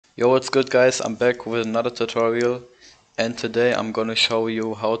Yo, what's good guys? I'm back with another tutorial, and today I'm gonna show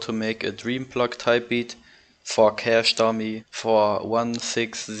you how to make a dreamplug type beat for cache dummy for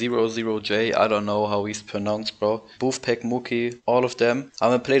 1600J. I don't know how he's pronounced, bro. Boofpack Mookie, all of them.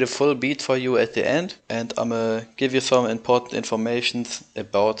 I'm gonna play the full beat for you at the end, and I'm gonna give you some important informations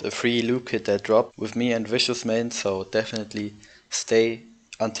about a free loop kit that dropped with me and Vicious Main, so definitely stay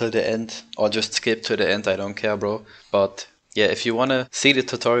until the end or just skip to the end, I don't care, bro. But yeah, if you wanna see the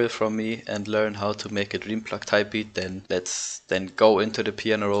tutorial from me and learn how to make a dreamplug type beat, then let's go into the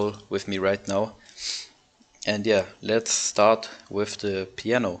piano roll with me right now. And yeah, let's start with the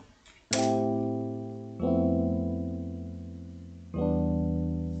piano.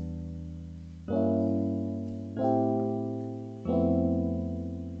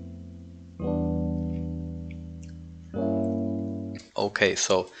 Okay,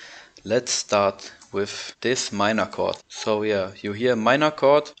 so let's start with this minor chord. So yeah, you hear minor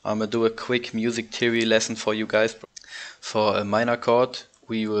chord. I'm gonna do a quick music theory lesson for you guys. For a minor chord,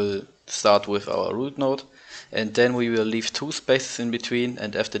 we will start with our root note, and then we will leave 2 spaces in between,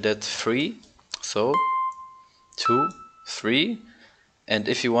 and after that 3. So 2, 3, and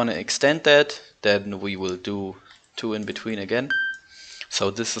if you want to extend that, then we will do 2 in between again.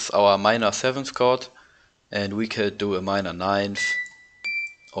 So this is our minor 7th chord, and we could do a minor 9th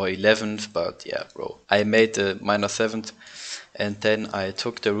or 11th, but yeah, bro, I made the minor 7th, and then I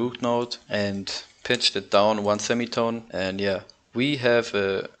took the root note and pitched it down 1 semitone, and yeah, we have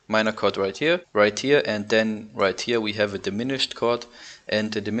a minor chord right here, and then right here we have a diminished chord,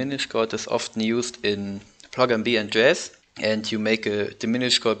 and the diminished chord is often used in pluggnb and jazz, and you make a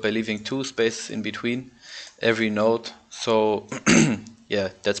diminished chord by leaving 2 spaces in between every note. So yeah,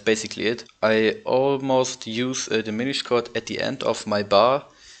 that's basically it. I almost use a diminished chord at the end of my bar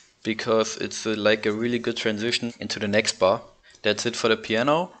because it's like a really good transition into the next bar. That's it for the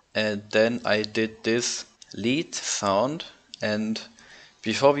piano, and then I did this lead sound, and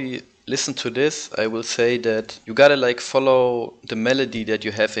before we listen to this, I will say that you gotta like follow the melody that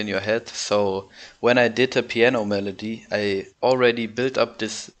you have in your head. So when I did a piano melody, I already built up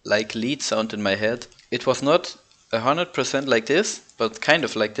this like lead sound in my head. It was not 100% like this, but kind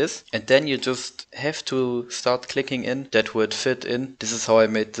of like this, and then you just have to start clicking in that would fit in. This is how I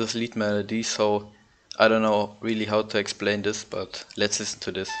made this lead melody, so I don't know really how to explain this, but let's listen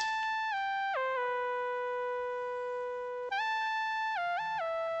to this.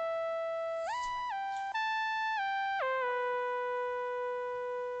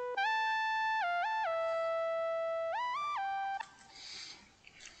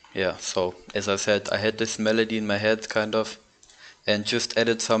 Yeah, so as I said, I had this melody in my head kind of, and just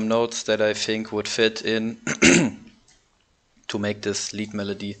added some notes that I think would fit in to make this lead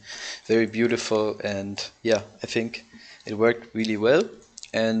melody very beautiful, and yeah, I think it worked really well.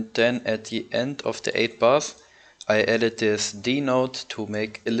 And then at the end of the 8 bars, I added this D note to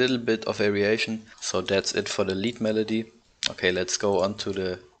make a little bit of variation. So that's it for the lead melody. Okay, let's go on to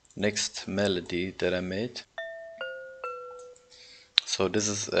the next melody that I made. So this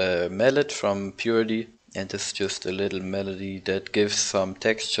is a mallet from Purity, and this is just a little melody that gives some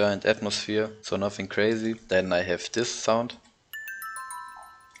texture and atmosphere, so nothing crazy. Then I have this sound.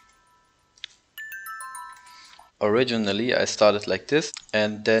 Originally I started like this,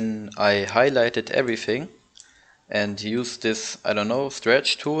 and then I highlighted everything and used this, I don't know,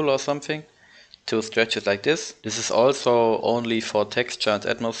 stretch tool or something to stretch it like this. This is also only for texture and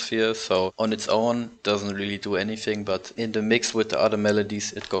atmosphere, so on its own doesn't really do anything, but in the mix with the other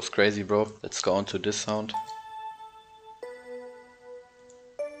melodies it goes crazy, bro. Let's go on to this sound.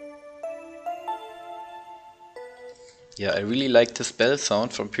 Yeah, I really like this bell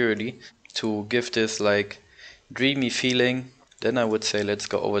sound from Purity to give this like dreamy feeling. Then I would say let's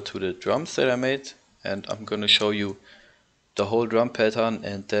go over to the drums that I made, and I'm gonna show you the whole drum pattern,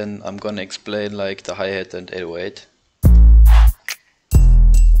 and then I'm gonna explain like the hi-hat and 808.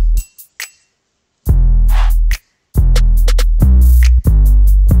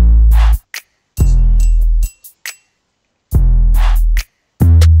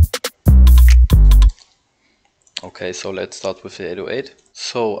 Okay, so let's start with the 808.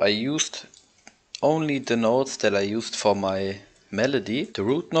 So I used only the notes that I used for my melody, the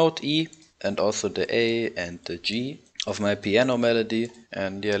root note E, and also the A and the G of my piano melody.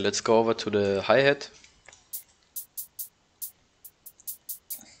 And yeah, let's go over to the hi-hat.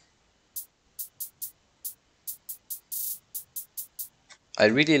 I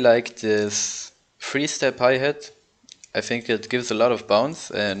really like this 3-step hi-hat. I think it gives a lot of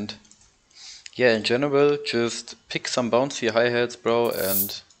bounce, and yeah, in general, just pick some bouncy hi-hats, bro,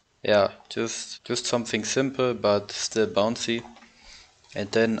 and yeah, just something simple but still bouncy. And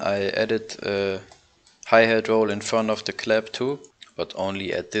then I added a hi-hat roll in front of the clap too, but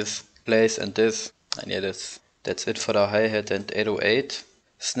only at this place and this. And yeah, that's it for the hi-hat and 808.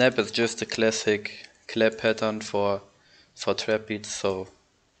 Snap is just a classic clap pattern for trap beats, so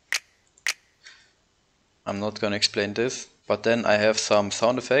I'm not gonna explain this. But then I have some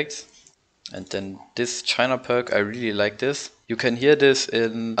sound effects. And then this China perk, I really like this. You can hear this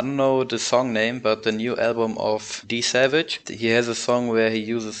in, I don't know the song name, but the new album of D Savage. He has a song where he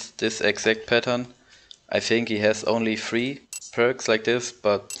uses this exact pattern. I think he has only 3 perks like this,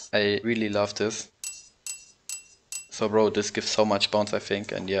 but I really love this. So bro, this gives so much bounce, I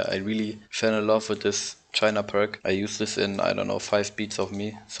think, and yeah, I really fell in love with this China perk. I use this in, I don't know, 5 beats of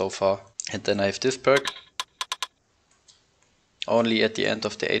me so far. And then I have this perk. Only at the end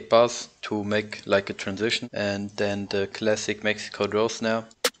of the 8 bars to make like a transition, and then the classic mexikodro snare.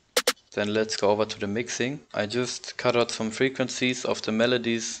 Then let's go over to the mixing. I just cut out some frequencies of the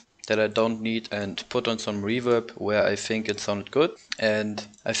melodies that I don't need and put on some reverb where I think it sounded good. And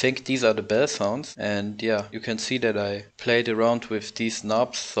I think these are the bell sounds. And yeah, you can see that I played around with these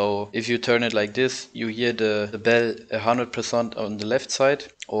knobs. So if you turn it like this, you hear the bell 100% on the left side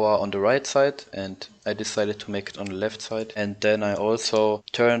or on the right side. And I decided to make it on the left side. And then I also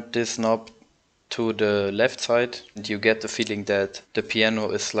turned this knob to the left side, and you get the feeling that the piano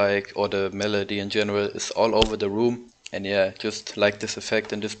is like, or the melody in general is all over the room. And yeah, just like this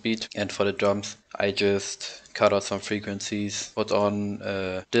effect in this beat. And for the drums, I just cut out some frequencies, put on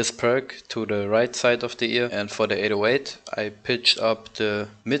this perk to the right side of the ear. And for the 808, I pitched up the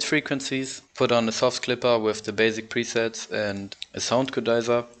mid frequencies, put on a soft clipper with the basic presets and a sound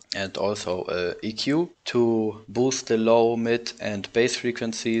codizer, and also EQ to boost the low, mid and bass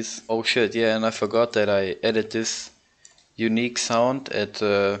frequencies. Oh shit, yeah, and I forgot that I added this unique sound at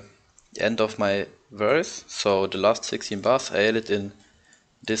the end of my verse. So the last 16 bars I added in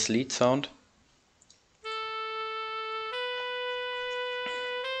this lead sound.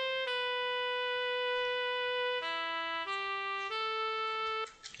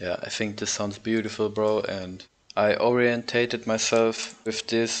 Yeah, I think this sounds beautiful, bro, and I orientated myself with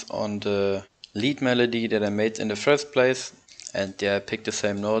this on the lead melody that I made in the first place. And yeah, I picked the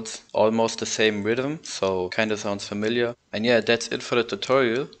same notes, almost the same rhythm, so kinda sounds familiar. And yeah, that's it for the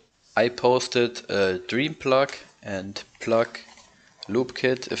tutorial. I posted a dream plug and plug loop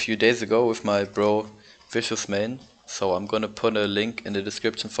kit a few days ago with my bro Vicious Main, so I'm gonna put a link in the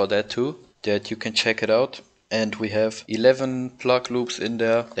description for that too, that you can check it out. And we have 11 plug loops in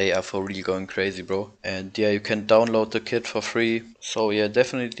there. They are for real going crazy, bro. And yeah, you can download the kit for free. So yeah,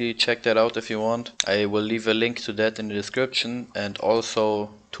 definitely check that out if you want. I will leave a link to that in the description, and also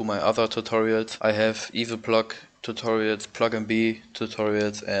to my other tutorials. I have evil plug tutorials, pluggnb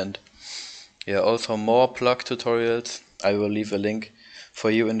tutorials, and yeah, also more plug tutorials. I will leave a link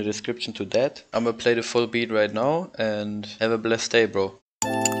for you in the description to that. I'm gonna play the full beat right now, and have a blessed day, bro.